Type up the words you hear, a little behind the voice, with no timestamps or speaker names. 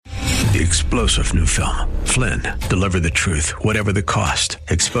the explosive new film, Flynn, Deliver the Truth, Whatever the Cost,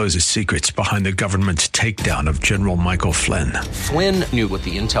 exposes secrets behind the government's takedown of General Michael Flynn. Flynn knew what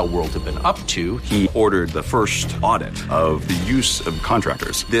the intel world had been up to. He ordered the first audit of the use of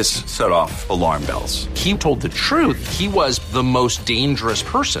contractors. This set off alarm bells. He told the truth. He was the most dangerous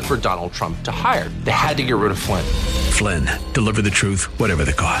person for Donald Trump to hire. They had to get rid of Flynn. Flynn, Deliver the Truth, Whatever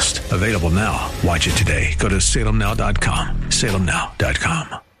the Cost. Available now. Watch it today. Go to salemnow.com.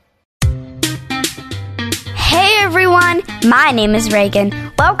 salemnow.com. Hey everyone, my name is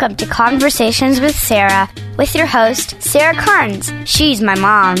Reagan. Welcome to Conversations with Sarah, with your host, Sarah Carnes. She's my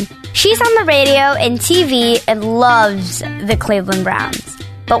mom. She's on the radio and TV and loves the Cleveland Browns.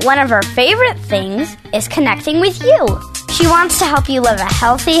 But one of her favorite things is connecting with you. She wants to help you live a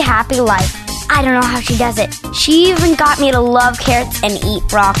healthy, happy life. I don't know how she does it. She even got me to love carrots and eat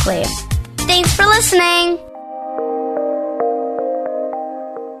broccoli. Thanks for listening.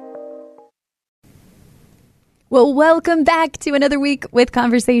 Well, welcome back to another week with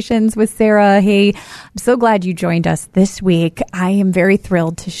Conversations with Sarah. Hey, I'm so glad you joined us this week. I am very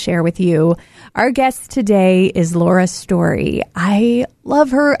thrilled to share with you. Our guest today is Laura Story. I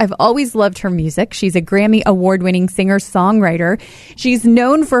love her. I've always loved her music. She's a Grammy award-winning singer-songwriter. She's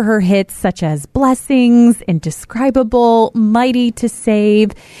known for her hits such as Blessings, Indescribable, Mighty to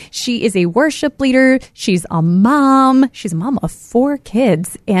Save. She is a worship leader. She's a mom. She's a mom of 4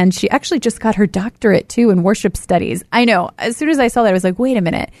 kids, and she actually just got her doctorate, too, in worship studies. I know. As soon as I saw that, I was like, wait a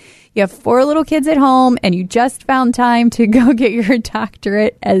minute. You have 4 little kids at home, and you just found time to go get your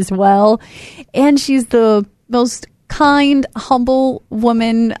doctorate as well. And she's the most kind, humble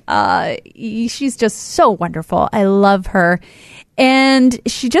woman. She's just so wonderful. I love her. And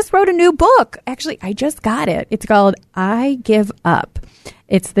she just wrote a new book. Actually, I just got it. It's called I Give Up.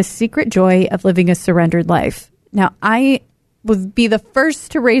 It's the secret joy of living a surrendered life. Now, I would be the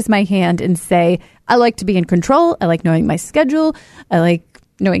first to raise my hand and say, I like to be in control. I like knowing my schedule. I like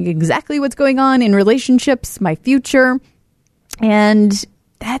knowing exactly what's going on in relationships, my future. And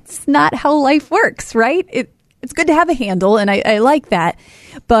that's not how life works, right? It's good to have a handle, and I like that.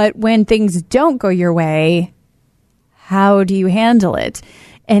 But when things don't go your way, how do you handle it?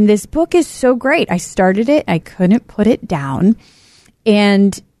 And this book is so great. I started it. I couldn't put it down.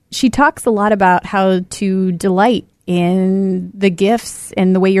 And she talks a lot about how to delight in the gifts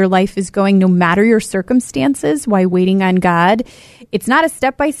and the way your life is going, no matter your circumstances, while waiting on God. It's not a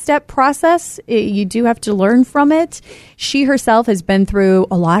step-by-step process. You do have to learn from it. She herself has been through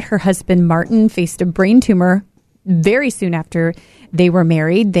a lot. Her husband, Martin, faced a brain tumor very soon after they were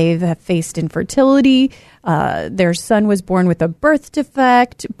married. They've faced infertility. Their son was born with a birth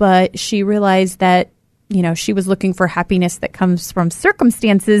defect, but she realized that, she was looking for happiness that comes from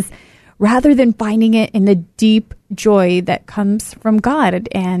circumstances rather than finding it in the deep joy that comes from God.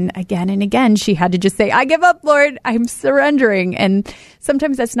 And again, she had to just say, I give up, Lord, I'm surrendering. And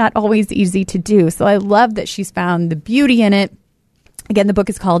sometimes that's not always easy to do. So I love that she's found the beauty in it. Again, the book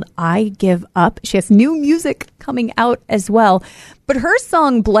is called I Give Up. She has new music coming out as well. But her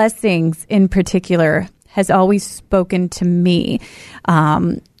song Blessings in particular has always spoken to me.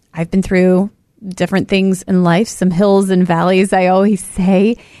 I've been through different things in life, some hills and valleys, I always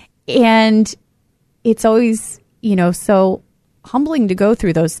say. And it's always, so humbling to go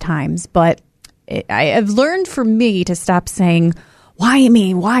through those times. But I have learned for me to stop saying, why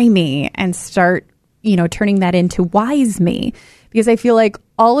me, and start, turning that into why's me. Because I feel like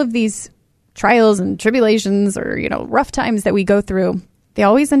all of these trials and tribulations or, rough times that we go through, they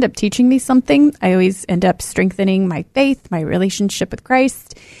always end up teaching me something. I always end up strengthening my faith, my relationship with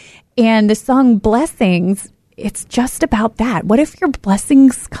Christ. And the song Blessings, it's just about that. What if your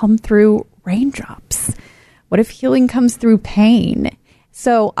blessings come through raindrops? What if healing comes through pain?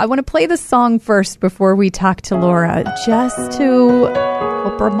 So I want to play the song first before we talk to Laura, just to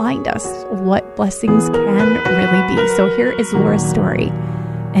help remind us what blessings can really be. So here is Laura's Story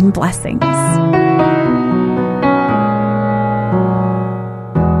and Blessings.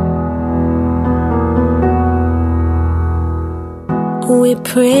 We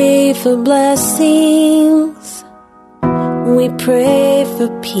pray for blessings. We pray for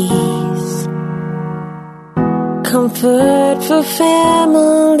peace. Comfort for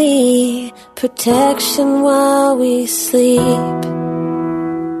family. Protection while we sleep.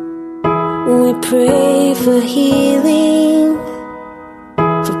 We pray for healing.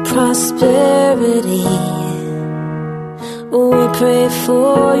 For prosperity. We pray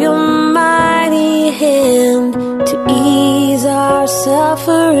for your mighty hand to ease our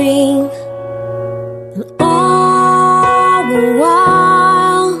suffering. And all the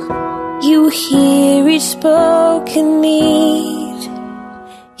while, you hear each spoken need.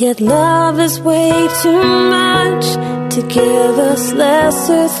 Yet love is way too much to give us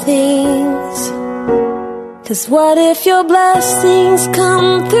lesser things. 'Cause what if your blessings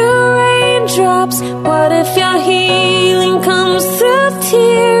come through raindrops? What if your healing comes through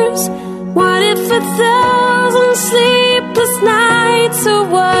tears? What if 1,000 sleepless nights are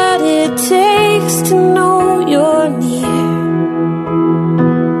what it takes to know you're near?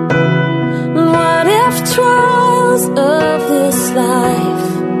 And what if trials of this life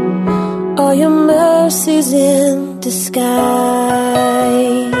are your mercies in disguise?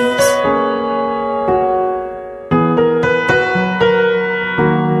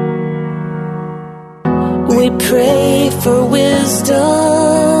 We pray for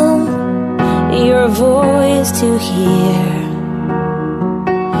wisdom, your voice to hear,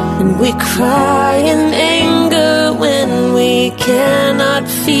 and we cry in anger when we cannot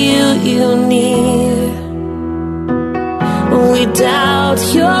feel you near. We doubt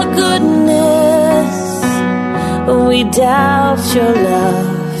your goodness, we doubt your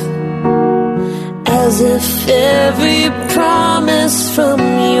love, as if every promise from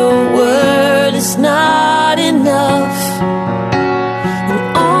your word is not enough. And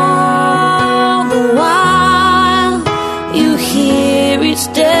all the while you hear each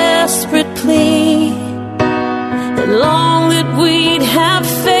desperate plea, and long that we'd have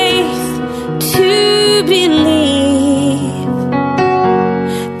faith to believe.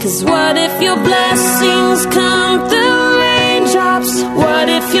 'Cause what if your blessings come through raindrops? What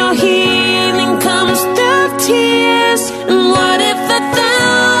if your healing comes through tears? And what if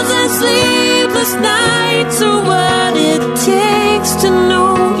 1,000 sleepless nights are what it takes to know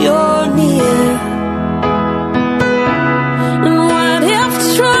you're near? And what if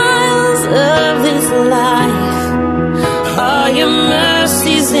trials of this life are your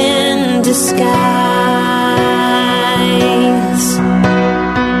mercies in disguise?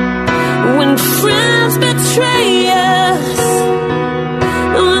 When friends betray us,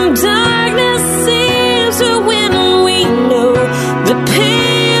 when darkness seems to win, we know the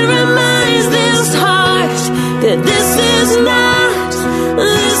pain reminds this heart that this is not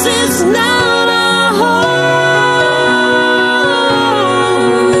our home.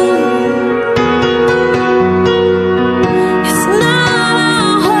 It's not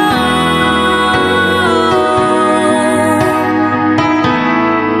our home.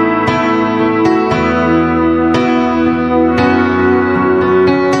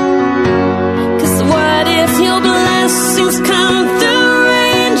 'Cause what if your blessings come through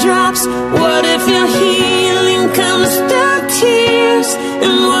raindrops? What if your healing comes through tears?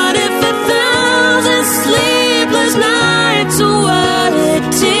 And what if 1,000 sleepless nights are what it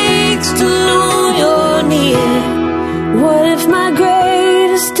takes to know you're near? What if my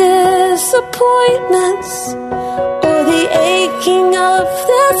greatest disappointments or the aching of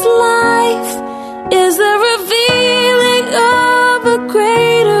this life is the revealing of a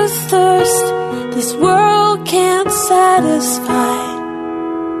greater thirst this world can't satisfy?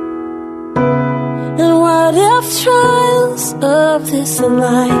 And what if trials of this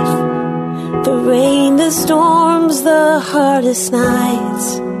life, the rain, the storms, the hardest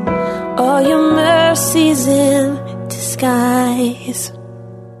nights, are your mercies in disguise?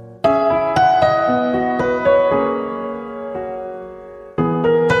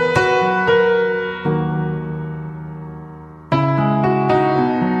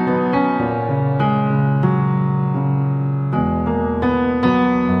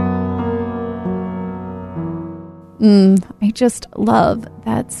 I just love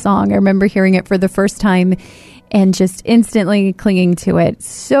that song. I remember hearing it for the first time and just instantly clinging to it.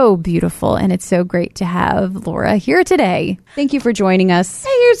 So beautiful. And it's so great to have Laura here today. Thank you for joining us. Hey,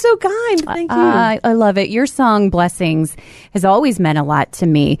 you're so kind. Thank you. I love it. Your song, Blessings, has always meant a lot to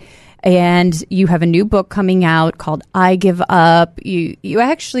me. And you have a new book coming out called I Give Up. You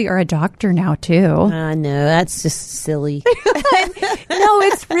actually are a doctor now, too. I know. That's just silly. No,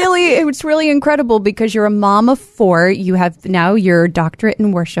 it's really incredible because you're a mom of 4. You have now your doctorate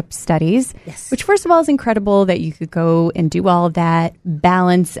in worship studies, Yes. which first of all is incredible that you could go and do all of that,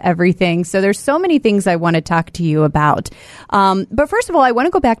 balance everything. So there's so many things I want to talk to you about. But first of all, I want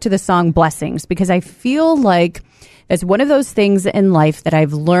to go back to the song Blessings because I feel like it's one of those things in life that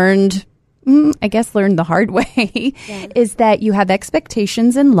I've learned, learned the hard way, is that you have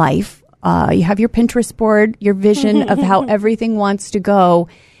expectations in life. You have your Pinterest board, your vision of how everything wants to go,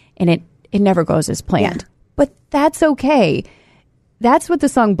 and it never goes as planned. Yeah. But that's okay. That's what the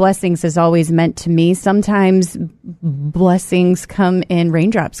song Blessings has always meant to me. Sometimes blessings come in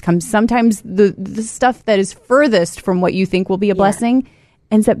raindrops. Sometimes the stuff that is furthest from what you think will be a blessing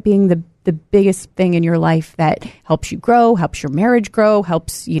ends up being the biggest thing in your life that helps you grow, helps your marriage grow,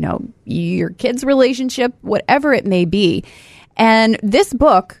 helps, your kids' relationship, whatever it may be. And this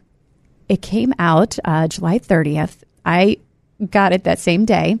book, it came out July 30th. I got it that same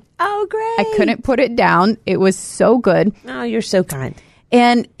day. Oh, great. I couldn't put it down. It was so good. Oh, you're so kind.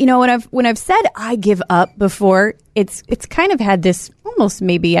 And when I've said I give up before, it's kind of had this almost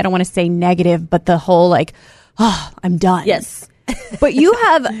maybe, I don't want to say negative, but the whole I'm done. Yes. But you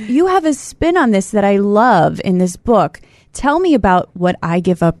have a spin on this that I love in this book. Tell me about what I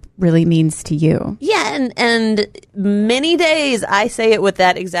give up really means to you. Yeah, and many days I say it with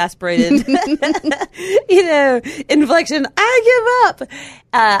that exasperated, inflection. I give up.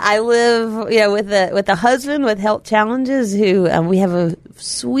 I live, with a husband with health challenges who we have a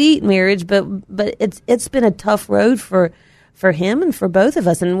sweet marriage, but it's been a tough road for him and for both of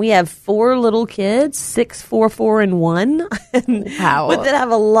us. And we have 4 little kids, 6, 4, 4, and 1. Wow. That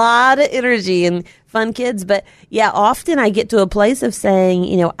have a lot of energy and fun kids. But yeah, often I get to a place of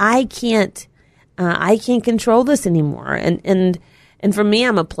saying, I can't control this anymore. And for me,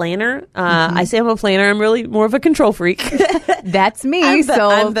 I'm a planner. I say I'm a planner. I'm really more of a control freak. That's me.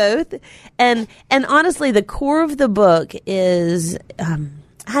 I'm both. And honestly, the core of the book is,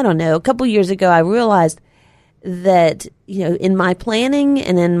 I don't know, a couple years ago, I realized that, in my planning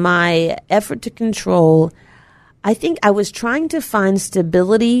and in my effort to control, I think I was trying to find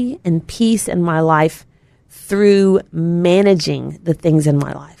stability and peace in my life through managing the things in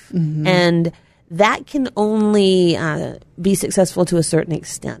my life. Mm-hmm. And that can only be successful to a certain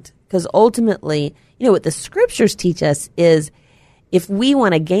extent. Because ultimately, what the scriptures teach us is if we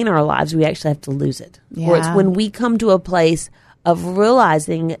want to gain our lives, we actually have to lose it. Yeah. Or it's when we come to a place of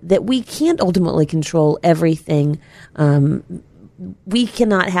realizing that we can't ultimately control everything. We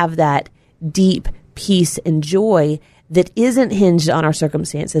cannot have that deep peace and joy that isn't hinged on our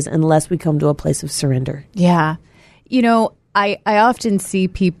circumstances unless we come to a place of surrender. Yeah. I often see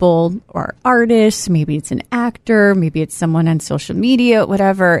people or artists, maybe it's an actor, maybe it's someone on social media,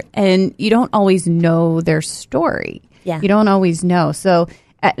 whatever, and you don't always know their story. Yeah. You don't always know. So,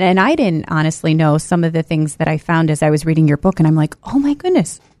 and I didn't honestly know some of the things that I found as I was reading your book, and I'm like, oh my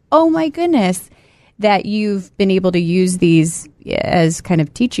goodness, that you've been able to use these as kind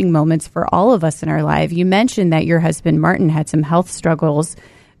of teaching moments for all of us in our life. You mentioned that your husband, Martin, had some health struggles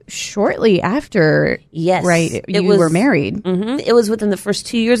shortly after, yes, right? You were married. Mm-hmm. It was within the first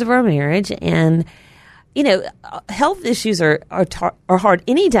 2 years of our marriage, and health issues are hard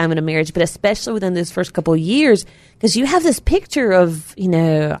any time in a marriage, but especially within those first couple of years, because you have this picture of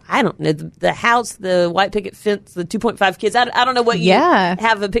I don't know, the house, the white picket fence, the 2.5 kids. I don't know what you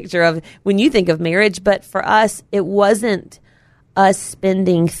have a picture of when you think of marriage, but for us, it wasn't us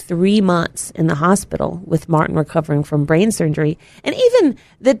spending 3 months in the hospital with Martin recovering from brain surgery. And even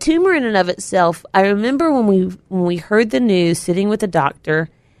the tumor in and of itself, I remember when we heard the news sitting with the doctor,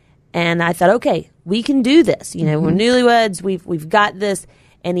 and I thought, okay, we can do this. We're newlyweds, we've got this.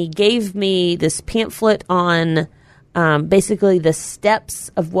 And he gave me this pamphlet on basically the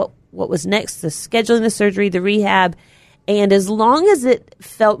steps of what was next, the scheduling the surgery, the rehab. And as long as it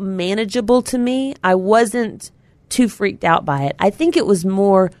felt manageable to me, I wasn't too freaked out by it. I think it was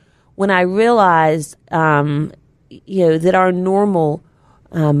more when I realized, that our normal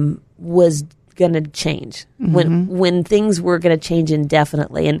was going to change, when things were going to change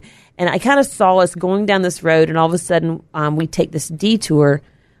indefinitely. And I kind of saw us going down this road, and all of a sudden we take this detour.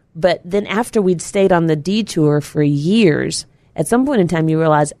 But then after we'd stayed on the detour for years, at some point in time you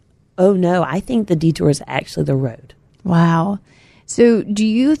realize, oh no, I think the detour is actually the road. Wow. So do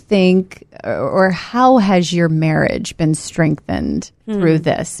you think, or how has your marriage been strengthened through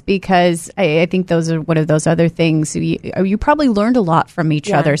this? Because I think those are one of those other things. You probably learned a lot from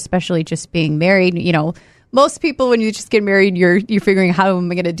each other, especially just being married. Most people, when you just get married, you're figuring, how am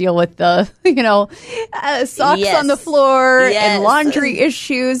I going to deal with the, socks on the floor and laundry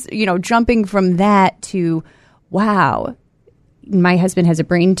issues, jumping from that to, wow, my husband has a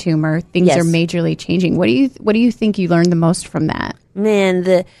brain tumor. Things are majorly changing. What do you think you learned the most from that? Man,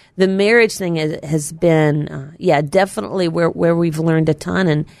 the marriage thing has been, definitely where we've learned a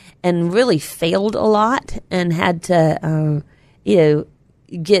ton and really failed a lot and had to,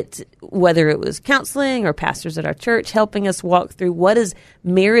 get, whether it was counseling or pastors at our church helping us walk through what does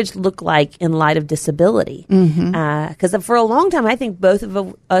marriage look like in light of disability. Because for a long time, I think both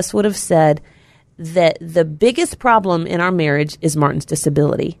of us would have said that the biggest problem in our marriage is Martin's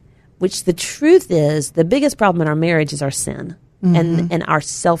disability, which the truth is the biggest problem in our marriage is our sin and our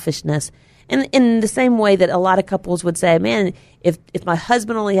selfishness And in the same way that a lot of couples would say, man, if my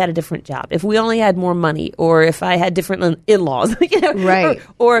husband only had a different job, if we only had more money, or if I had different in-laws, Right.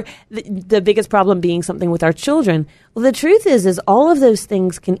 or the biggest problem being something with our children. Well, the truth is all of those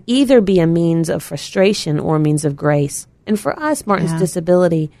things can either be a means of frustration or a means of grace. And for us, Martin's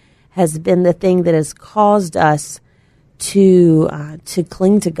disability has been the thing that has caused us to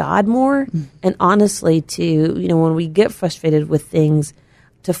cling to God more, and honestly to, when we get frustrated with things,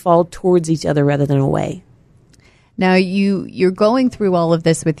 to fall towards each other rather than away. Now you're going through all of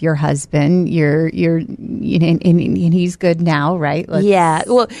this with your husband. And he's good now, right? Yeah.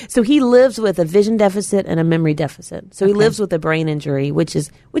 Well, so he lives with a vision deficit and a memory deficit. So he lives with a brain injury, which is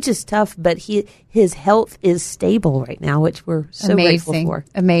tough. But his health is stable right now, which we're so grateful for.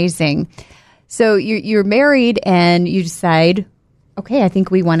 Amazing. So you're married and you decide, okay, I think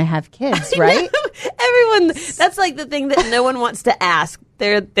we want to have kids, right? Everyone, that's like the thing that no one wants to ask.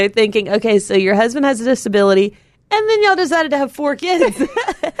 They're thinking, okay, so your husband has a disability, and then y'all decided to have 4 kids.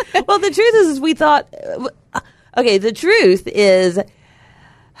 Well, the truth is we thought, okay, the truth is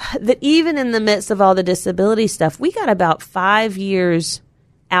that even in the midst of all the disability stuff, we got about 5 years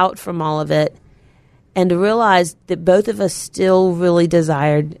out from all of it and realized that both of us still really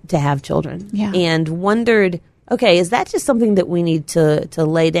desired to have children. Yeah. And wondered, okay, is that just something that we need to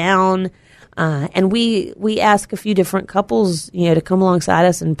lay down? And we asked a few different couples, to come alongside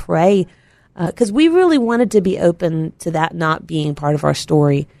us and pray, because we really wanted to be open to that not being part of our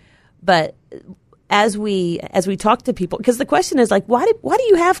story. But as we talk to people, because the question is like, why do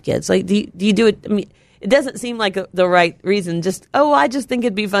you have kids? Like, do you do it? I mean, it doesn't seem like the right reason. Just, I just think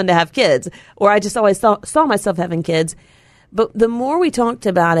it'd be fun to have kids, or I just always saw myself having kids. But the more we talked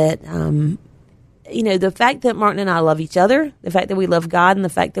about it, the fact that Martin and I love each other, the fact that we love God, and the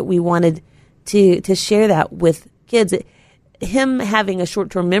fact that we wanted to share that with kids. Him having a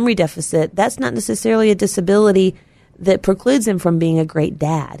short-term memory deficit, that's not necessarily a disability that precludes him from being a great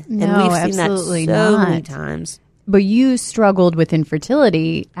dad. No, and we've seen that absolutely so not. many times. But you struggled with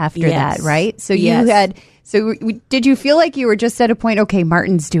infertility after that, right? So did you feel like you were just at a point, okay,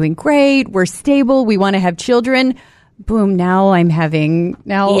 Martin's doing great, we're stable, we want to have children. Boom, now I'm having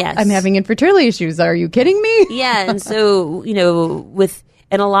infertility issues. Are you kidding me? Yeah, and so,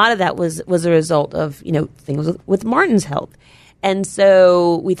 and a lot of that was a result of, things with Martin's health. And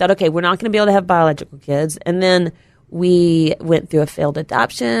so we thought, okay, we're not going to be able to have biological kids. And then we went through a failed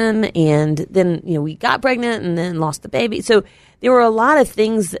adoption, and then, we got pregnant and then lost the baby. So there were a lot of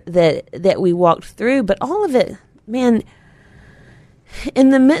things that we walked through, but all of it, man,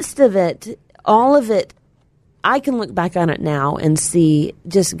 in the midst of it, all of it, I can look back on it now and see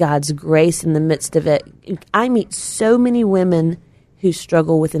just God's grace in the midst of it. I meet so many women who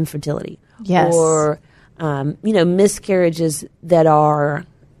struggle with infertility. Yes. Or, miscarriages that are,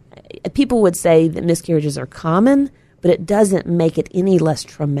 people would say that miscarriages are common, but it doesn't make it any less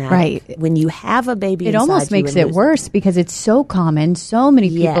traumatic. Right. When you have a baby it inside almost you makes and it lose worse because it's so common. So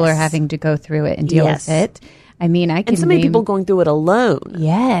many people are Yes. having to go through it and deal Yes. with it. I mean, I can and so many name- people going through it alone.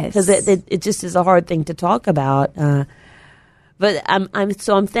 Yes. Because it just is a hard thing to talk about. But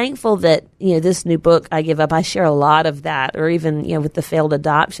I'm thankful that, this new book, I Give Up, I share a lot of that, or even, with the failed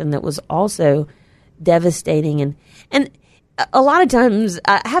adoption that was also devastating. And a lot of times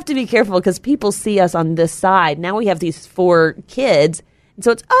I have to be careful because people see us on this side. Now we have these 4 kids. And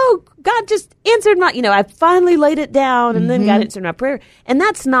so it's, God just answered my, I finally laid it down, and then God answered my prayer. And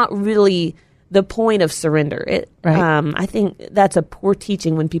that's not really the point of surrender. Right. I think that's a poor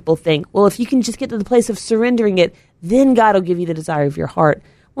teaching when people think, well, if you can just get to the place of surrendering it, then God will give you the desire of your heart.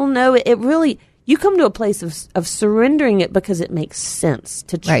 Well, no, it really, you come to a place of surrendering it because it makes sense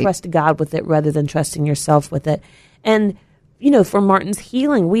to trust God with it rather than trusting yourself with it. And, for Martin's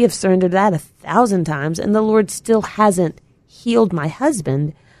healing, we have surrendered that 1,000 times, and the Lord still hasn't healed my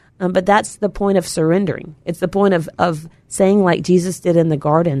husband. But that's the point of surrendering. It's the point of saying, like Jesus did in the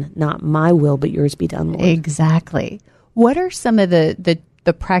garden, not my will, but yours be done, Lord. Exactly. What are some of the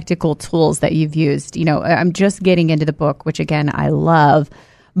practical tools that you've used? I'm just getting into the book, which again, I love,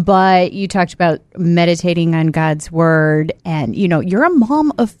 but you talked about meditating on God's word, and, you're a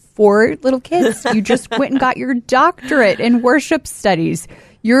mom of 4 little kids. You just went and got your doctorate in worship studies.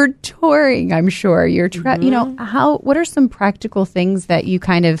 You're touring, I'm sure. You're, what are some practical things that you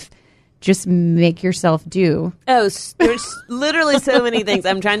kind of just make yourself do? Oh, there's literally so many things.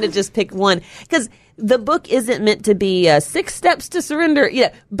 I'm trying to just pick one because the book isn't meant to be 6 steps to surrender,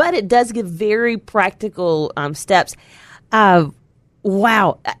 but it does give very practical steps.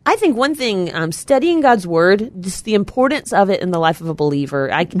 Wow. I think one thing, studying God's word, just the importance of it in the life of a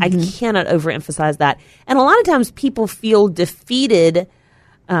believer, I cannot overemphasize that. And a lot of times people feel defeated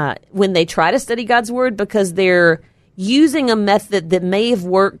when they try to study God's Word because they're using a method that may have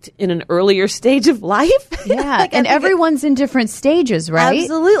worked in an earlier stage of life. Yeah, Like, and everyone's in different stages, right?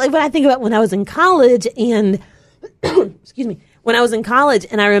 Absolutely. But I think about when I was in college and, excuse me, when I was in college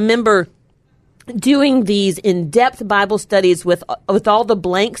and I remember doing these in-depth Bible studies with all the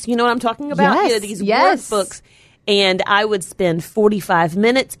blanks. You know what I'm talking about? Yes, You know, these yes. workbooks. And I would spend 45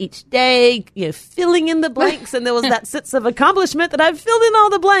 minutes each day, filling in the blanks. And there was that sense of accomplishment that I've filled in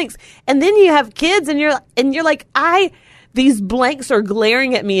all the blanks. And then you have kids and you're like, these blanks are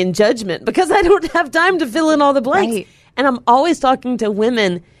glaring at me in judgment because I don't have time to fill in all the blanks. Right. And I'm always talking to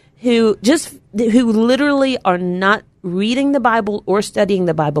women who literally are not reading the Bible or studying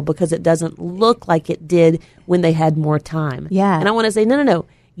the Bible because it doesn't look like it did when they had more time. Yeah. And I want to say, no.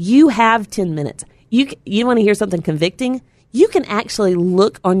 You have 10 minutes. You want to hear something convicting? You can actually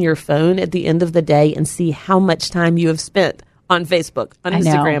look on your phone at the end of the day and see how much time you have spent on Facebook, on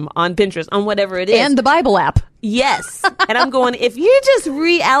Instagram, on Pinterest, on whatever it is. And the Bible app. Yes. And I'm going, if you just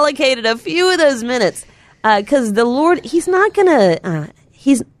reallocated a few of those minutes, because the Lord, He's not going to,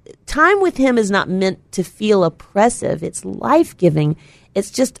 time with Him is not meant to feel oppressive. It's life-giving.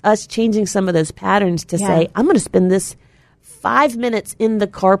 It's just us changing some of those patterns to say, I'm going to spend this 5 minutes in the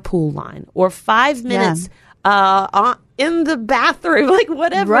carpool line or 5 minutes in the bathroom, like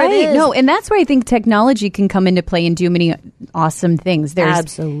whatever it is. No, and that's where I think technology can come into play and do many awesome things.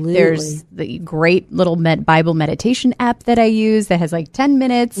 Absolutely. There's the great little Bible meditation app that I use that has like 10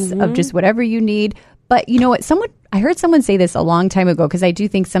 minutes of just whatever you need. But you know what? I heard someone say this a long time ago because I do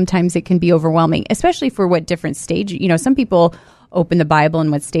think sometimes it can be overwhelming, especially for what different stage. Some people open the Bible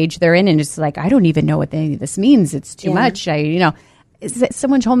and what stage they're in, and it's like, I don't even know what any of this means. It's too much.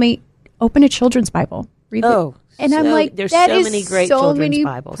 Someone told me, open a children's Bible. Read it. And I'm like, there's that so is many great so children's many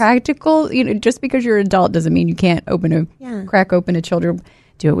Bibles. Practical. Just because you're an adult doesn't mean you can't crack open a children.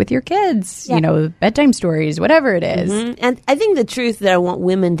 Do it with your kids. Bedtime stories, whatever it is. Mm-hmm. And I think the truth that I want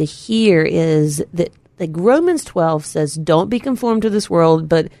women to hear is that like Romans 12 says, don't be conformed to this world,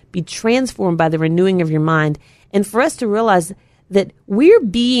 but be transformed by the renewing of your mind. And for us to realize that we're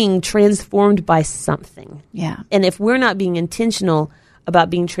being transformed by something. Yeah. And if we're not being intentional about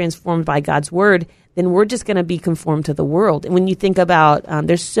being transformed by God's word, then we're just going to be conformed to the world. And when you think about,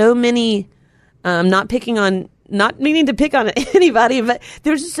 there's so many, not meaning to pick on anybody, but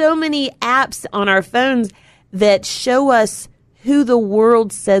there's so many apps on our phones that show us who the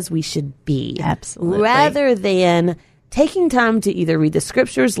world says we should be. Absolutely. Rather than taking time to either read the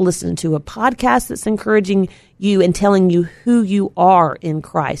scriptures, listen to a podcast that's encouraging you and telling you who you are in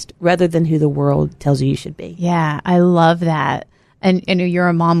Christ rather than who the world tells you should be. Yeah, I love that. And you're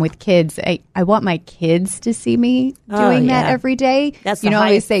a mom with kids. I want my kids to see me doing that every day. That's the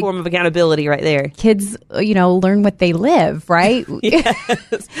highest form of accountability right there. Kids, learn what they live, right?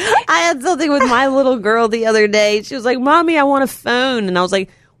 Yes. I had something with my little girl the other day. She was like, Mommy, I want a phone. And I was like,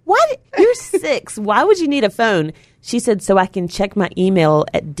 what? You're 6. Why would you need a phone? She said, so I can check my email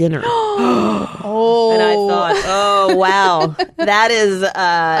at dinner. Oh. And I thought, oh, wow. That is,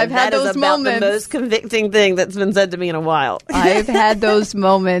 I've had those about moments. The most convicting thing that's been said to me in a while. I've had those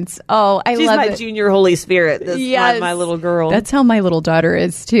moments. Oh, I She's love my it. junior Holy Spirit. That's Yes. my little girl. That's how my little daughter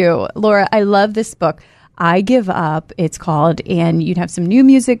is too. Laura, I love this book. I Give Up, it's called, and you'd have some new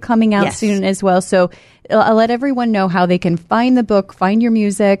music coming out soon as well. So I'll let everyone know how they can find the book, find your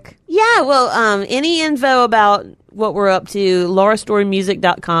music. Yeah, well, any info about what we're up to,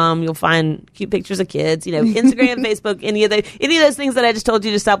 laurastorymusic.com. You'll find cute pictures of kids, Instagram, Facebook, any of those things that I just told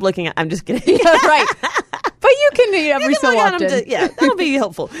you to stop looking at. I'm just kidding. Yeah, right. But you can every so often. That'll be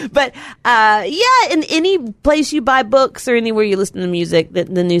helpful. But in any place you buy books or anywhere you listen to music,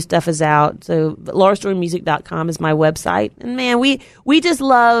 the new stuff is out. So laurastorymusic.com is my website. And man, we just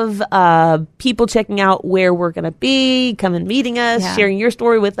love people checking out where we're going to be, coming meeting us, sharing your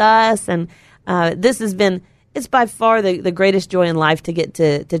story with us. And this has been, it's by far the greatest joy in life to get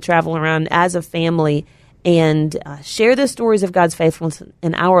to travel around as a family and share the stories of God's faithfulness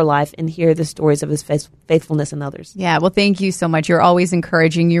in our life and hear the stories of His faithfulness in others. Yeah, well, thank you so much. You're always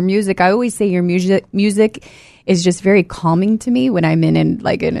encouraging. Your music, I always say your music is just very calming to me when I'm in an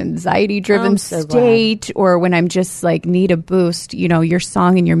anxiety-driven state or when I'm just need a boost. Your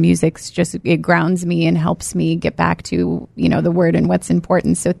song and your music's it grounds me and helps me get back to, the word and what's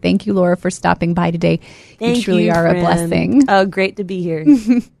important. So thank you, Laura, for stopping by today. Thank you truly are friend. a blessing. Oh, great to be here.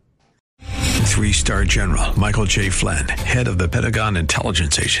 Three-star General Michael J. Flynn, head of the Pentagon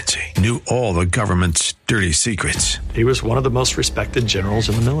Intelligence Agency, knew all the government's dirty secrets. He was one of the most respected generals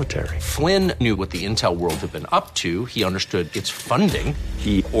in the military. Flynn knew what the intel world had been up to. He understood its funding.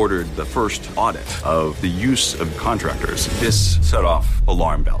 He ordered the first audit of the use of contractors. This set off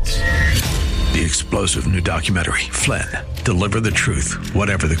alarm bells. The explosive new documentary, Flynn, Deliver the Truth,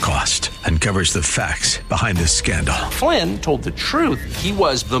 Whatever the Cost, uncovers the facts behind this scandal. Flynn told the truth. He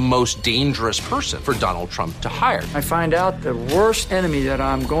was the most dangerous person for Donald Trump to hire. I find out the worst enemy that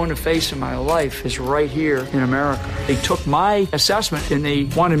I'm going to face in my life is right here in America. They took my assessment and they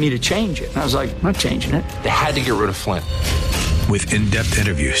wanted me to change it. And I was like, I'm not changing it. They had to get rid of Flynn. With in-depth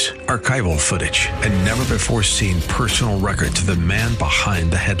interviews, archival footage, and never-before-seen personal records of the man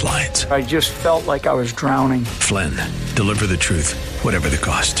behind the headlines. I just felt like I was drowning. Flynn, Deliver the Truth, Whatever the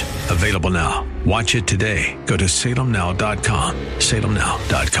Cost. Available now. Watch it today. Go to salemnow.com.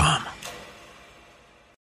 salemnow.com.